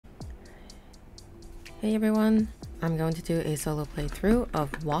Hey everyone, I'm going to do a solo playthrough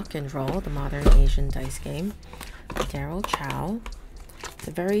of Walk and Roll, the modern Asian dice game with DaniCha. It's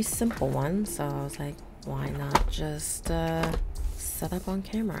a very simple one, so I was like, why not just set up on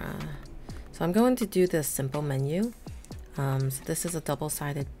camera? So I'm going to do the simple menu. So this is a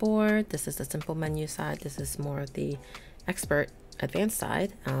double-sided board. This is the simple menu side. This is more of the expert advanced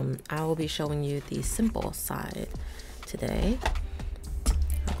side. I will be showing you the simple side today.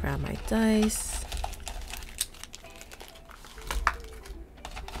 I'll grab my dice.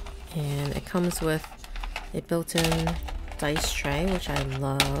 And it comes with a built-in dice tray, which I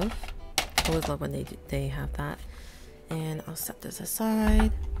love. I always love when they have that. And I'll set this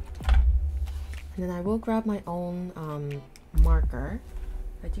aside. And then I will grab my own marker.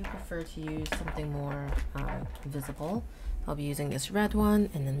 I do prefer to use something more visible. I'll be using this red one,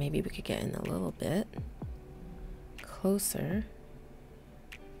 and then maybe we could get in a little bit closer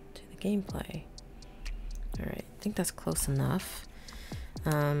to the gameplay. All right, I think that's close enough.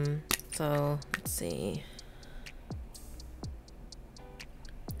 So let's see.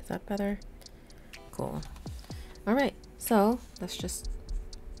 Is that better? Cool. All right, so let's just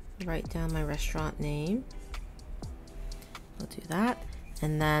write down my restaurant name. We'll do that,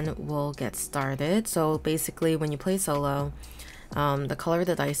 and then we'll get started. So basically, when you play solo, the color of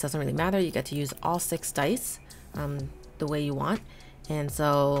the dice doesn't really matter. You get to use all 6 dice the way you want, and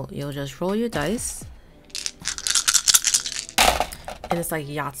so you'll just roll your dice. And it's like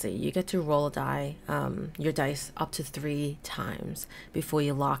Yahtzee. You get to roll a die, your dice up to 3 times before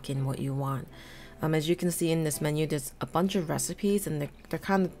you lock in what you want. As you can see in this menu, there's a bunch of recipes, and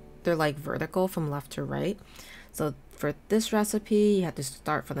they're like vertical from left to right. So for this recipe, you have to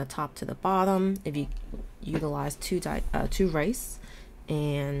start from the top to the bottom. If you utilize 2 rice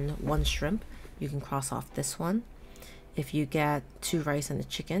and 1 shrimp, you can cross off this one. If you get 2 rice and a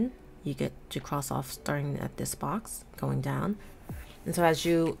chicken, you get to cross off starting at this box, going down. And so as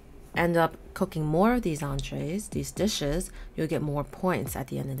you end up cooking more of these entrees, these dishes, you'll get more points at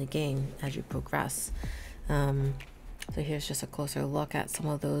the end of the game as you progress. So here's just a closer look at some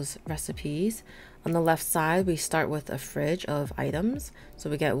of those recipes. On the left side, we start with a fridge of items.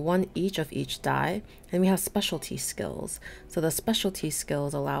 So we get 1 each of each die, and we have specialty skills. So the specialty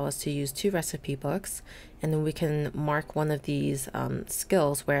skills allow us to use 2 recipe books, and then we can mark one of these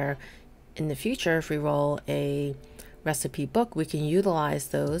skills where in the future, if we roll a recipe book, we can utilize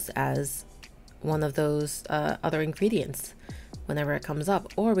those as one of those other ingredients whenever it comes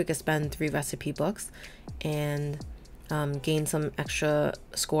up, or we could spend 3 recipe books and gain some extra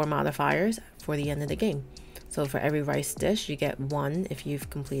score modifiers for the end of the game. So for every rice dish, you get 1 if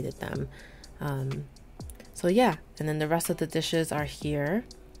you've completed them. So yeah, and then the rest of the dishes are here.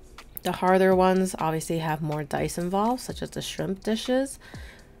 The harder ones obviously have more dice involved, such as the shrimp dishes.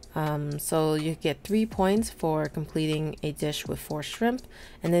 So you get 3 points for completing a dish with 4 shrimp,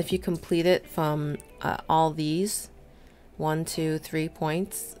 and then if you complete it from all these 1, 2, 3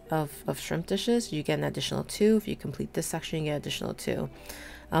 points of shrimp dishes, you get an additional 2. If you complete this section, you get additional 2.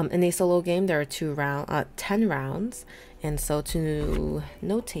 In a solo game, there are 10 rounds, and so to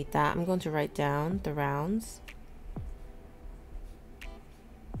notate that, I'm going to write down the rounds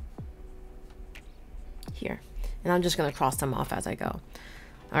here, and I'm just going to cross them off as I go.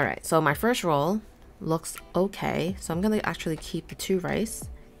 All right, so my first roll looks okay. So I'm gonna actually keep the 2 rice,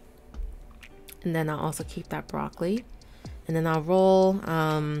 and then I'll also keep that broccoli, and then I'll roll,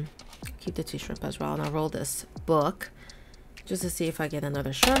 keep the 2 shrimp as well, and I'll roll this book just to see if I get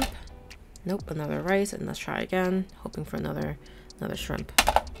another shrimp. Nope, another rice, and let's try again, hoping for another shrimp,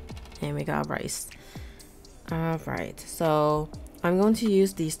 and we got rice. All right, so I'm going to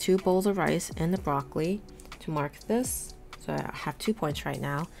use these 2 bowls of rice and the broccoli to mark this. So I have 2 points right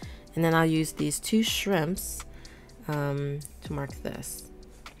now, and then I'll use these 2 shrimps to mark this.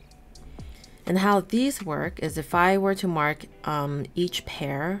 And how these work is if I were to mark each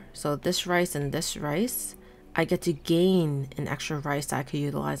pair, so this rice and this rice, I get to gain an extra rice that I could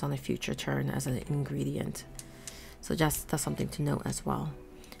utilize on a future turn as an ingredient. So that's something to note as well.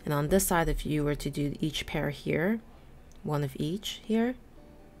 And on this side, if you were to do each pair here, 1 of each here,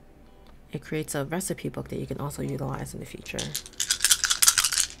 it creates a recipe book that you can also utilize in the future.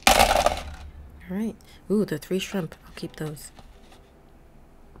 All right. Ooh, the 3 shrimp. I'll keep those.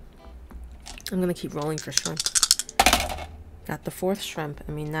 I'm going to keep rolling for shrimp. Got the 4th shrimp.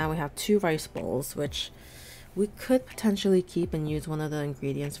 I mean, now we have 2 rice bowls, which we could potentially keep and use one of the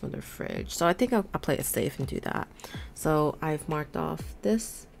ingredients from the fridge. So I think I'll play it safe and do that. So I've marked off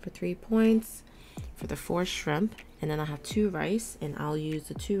this for 3 points for the 4 shrimp, and then I have 2 rice, and I'll use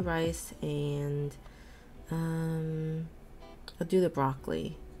the 2 rice, and I'll do the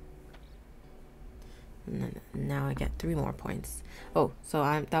broccoli. And then now I get 3 more points. Oh, so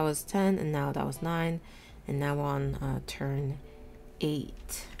that was 10, and now that was 9, and now we're on turn 8.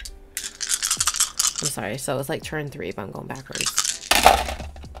 I'm sorry, so it's like turn 3, but I'm going backwards.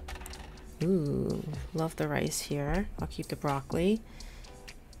 Ooh, love the rice here. I'll keep the broccoli.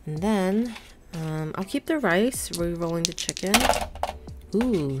 And then I'll keep the rice, re-rolling the chicken.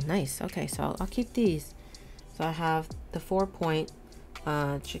 Ooh, nice. Okay, so I'll keep these. So I have the 4-point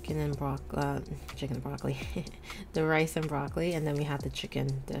chicken and broccoli, the rice and broccoli, and then we have the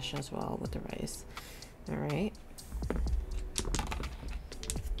chicken dish as well with the rice. All right.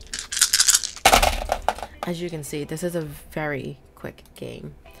 As you can see, this is a very quick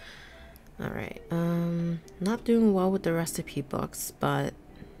game. All right. Not doing well with the recipe books, but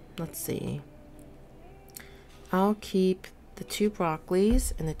let's see. I'll keep the 2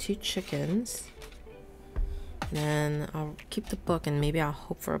 broccolis and the 2 chickens. And then I'll keep the book, and maybe I'll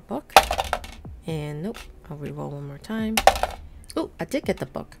hope for a book. And nope, I'll re-roll one more time. Oh, I did get the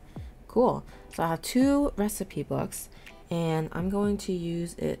book. Cool. So I have 2 recipe books, and I'm going to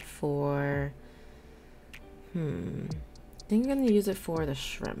use it for, I think I'm going to use it for the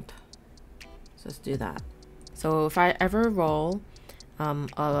shrimp. So let's do that. So if I ever roll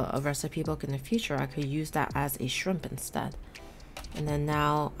a recipe book in the future, I could use that as a shrimp instead. And then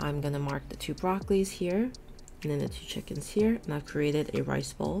now I'm going to mark the 2 broccolis here, and then the 2 chickens here, and I've created a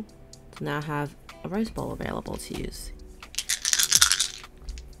rice bowl. So now I have a rice bowl available to use.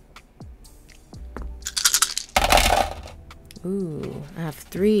 Ooh, I have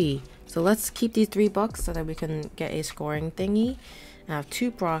 3. So let's keep these 3 books so that we can get a scoring thingy. I have 2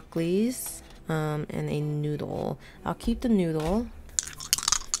 broccolis and a noodle. I'll keep the noodle.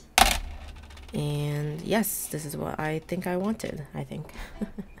 And yes, this is what I think I wanted, I think.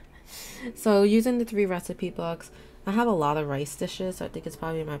 So using the 3 recipe books, I have a lot of rice dishes, so I think it's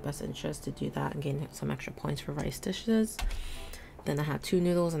probably in my best interest to do that and gain some extra points for rice dishes. Then I have 2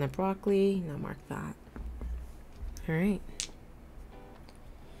 noodles and a broccoli, and I'll mark that. All right.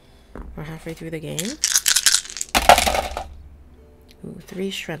 We're halfway through the game. Ooh,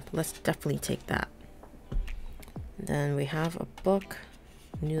 3 shrimp. Let's definitely take that. And then we have a book,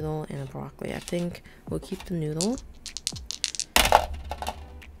 noodle, and a broccoli. I think we'll keep the noodle.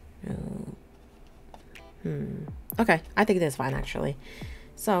 Okay, I think it is fine actually.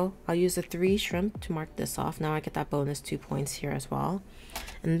 So I'll use the 3 shrimp to mark this off. Now I get that bonus 2 points here as well.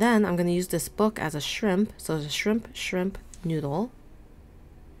 And then I'm going to use this book as a shrimp. So it's a shrimp, noodle.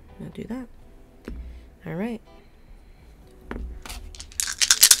 I'll do that. All right.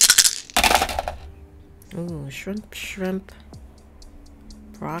 Ooh, shrimp,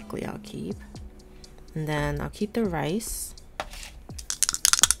 broccoli I'll keep. And then I'll keep the rice.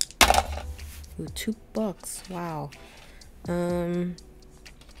 Ooh, 2 books. Wow.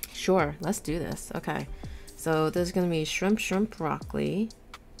 Sure, let's do this. Okay. So there's gonna be shrimp, broccoli.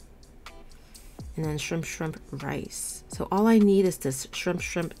 And then shrimp, rice. So all I need is this shrimp,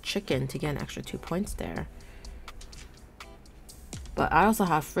 chicken to get an extra 2 points there. But I also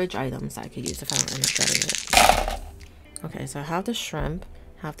have fridge items I could use if I don't end up getting it. Okay, so I have the shrimp,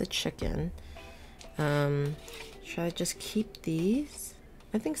 have the chicken. Should I just keep these?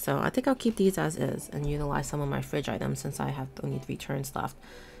 I think so. I think I'll keep these as is and utilize some of my fridge items since I have only 3 turns left.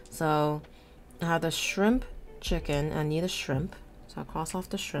 So I have the shrimp, chicken. I need a shrimp. So I'll cross off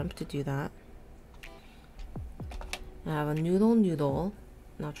the shrimp to do that. I have a noodle,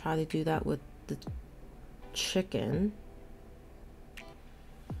 and I'll try to do that with the chicken.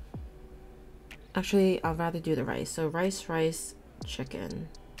 Actually, I'd rather do the rice. So rice, chicken.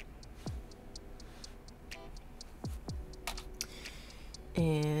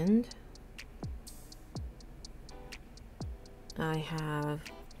 And I have,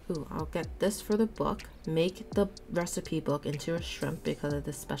 I'll get this for the book. Make the recipe book into a shrimp because of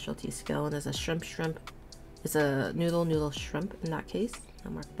the specialty skill. And there's a shrimp. It's a noodle, shrimp in that case.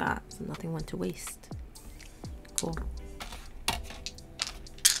 I'll mark that so nothing went to waste. Cool.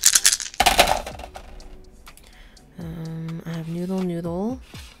 I have noodle,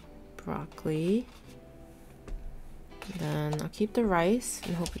 broccoli. Then I'll keep the rice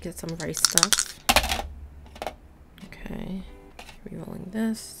and hope we get some rice stuff. Okay, re-rolling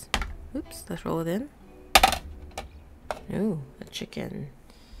this. Oops, let's roll it in. Ooh, a chicken.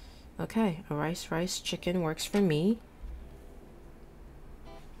 Okay, a rice, chicken works for me.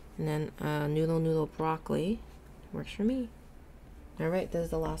 And then noodle, broccoli works for me. All right, this is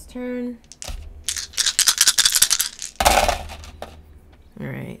the last turn. All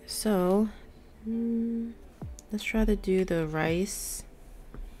right, so let's try to do the rice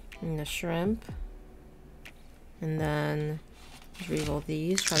and the shrimp. And then re-roll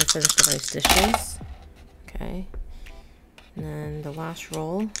these, try to finish the rice dishes. Okay. And then the last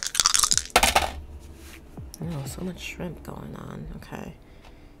roll. Oh, so much shrimp going on. Okay.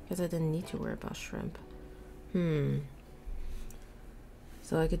 Because I didn't need to worry about shrimp. So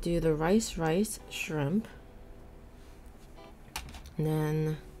I could do the rice, shrimp. And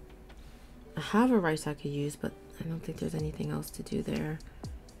then I have a rice I could use, but I don't think there's anything else to do there.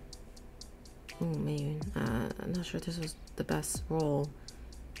 Oh man, I'm not sure if this was the best roll.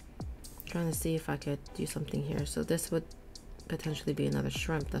 I'm trying to see if I could do something here. So this would potentially be another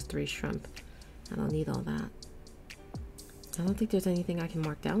shrimp. That's 3 shrimp. I don't need all that. I don't think there's anything I can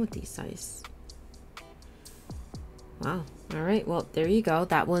mark down with these dice. Wow. All right. Well, there you go.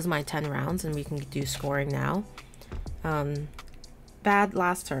 That was my 10 rounds, and we can do scoring now. Bad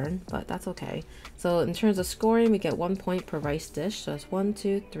last turn, but that's okay. So in terms of scoring, we get 1 point per rice dish. So it's 1,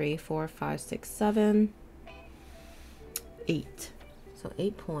 2, 3, 4, 5, 6, 7, 8. So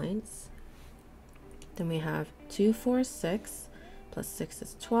 8 points. Then we have 2, 4, 6, plus 6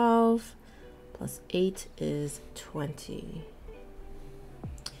 is 12, plus 8 is 20.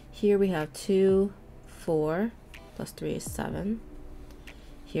 Here we have 2, 4, plus 3 is 7.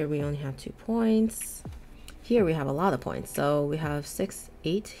 Here we only have 2 points. Here we have a lot of points. So we have 6,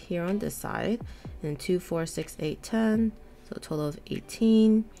 8 here on this side, and 2, 4, 6, 8, 10. So a total of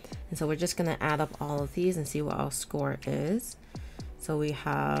 18. And so we're just gonna add up all of these and see what our score is. So we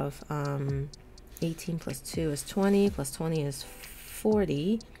have 18 plus 2 is 20, plus 20 is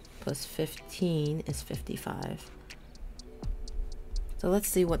 40, plus 15 is 55. So let's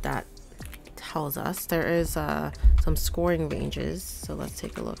see what that tells us. There is some scoring ranges, so let's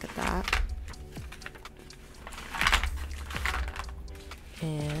take a look at that.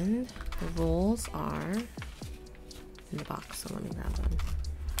 And the rolls are in the box, so let me grab them.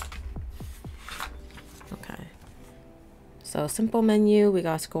 Okay. So simple menu, we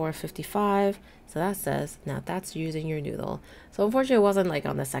got a score of 55. So that says, now that's using your noodle. So unfortunately it wasn't like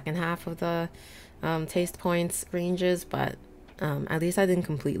on the second half of the taste points ranges, but at least I didn't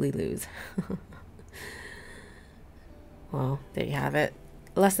completely lose. Well, there you have it.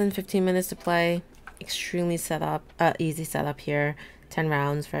 Less than 15 minutes to play. Extremely easy setup here. 10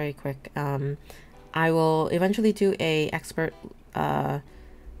 rounds, very quick. I will eventually do a expert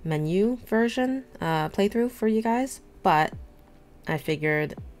menu version playthrough for you guys, but I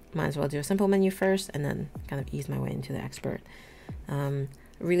figured might as well do a simple menu first and then kind of ease my way into the expert.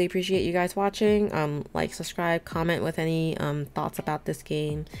 Really appreciate you guys watching. Like, subscribe, comment with any thoughts about this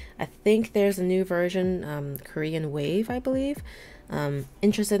game. I think there's a new version, Korean Wave, I believe.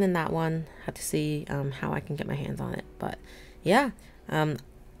 Interested in that one. Have to see how I can get my hands on it. But yeah,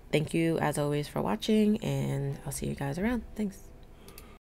 thank you as always for watching, and I'll see you guys around. Thanks.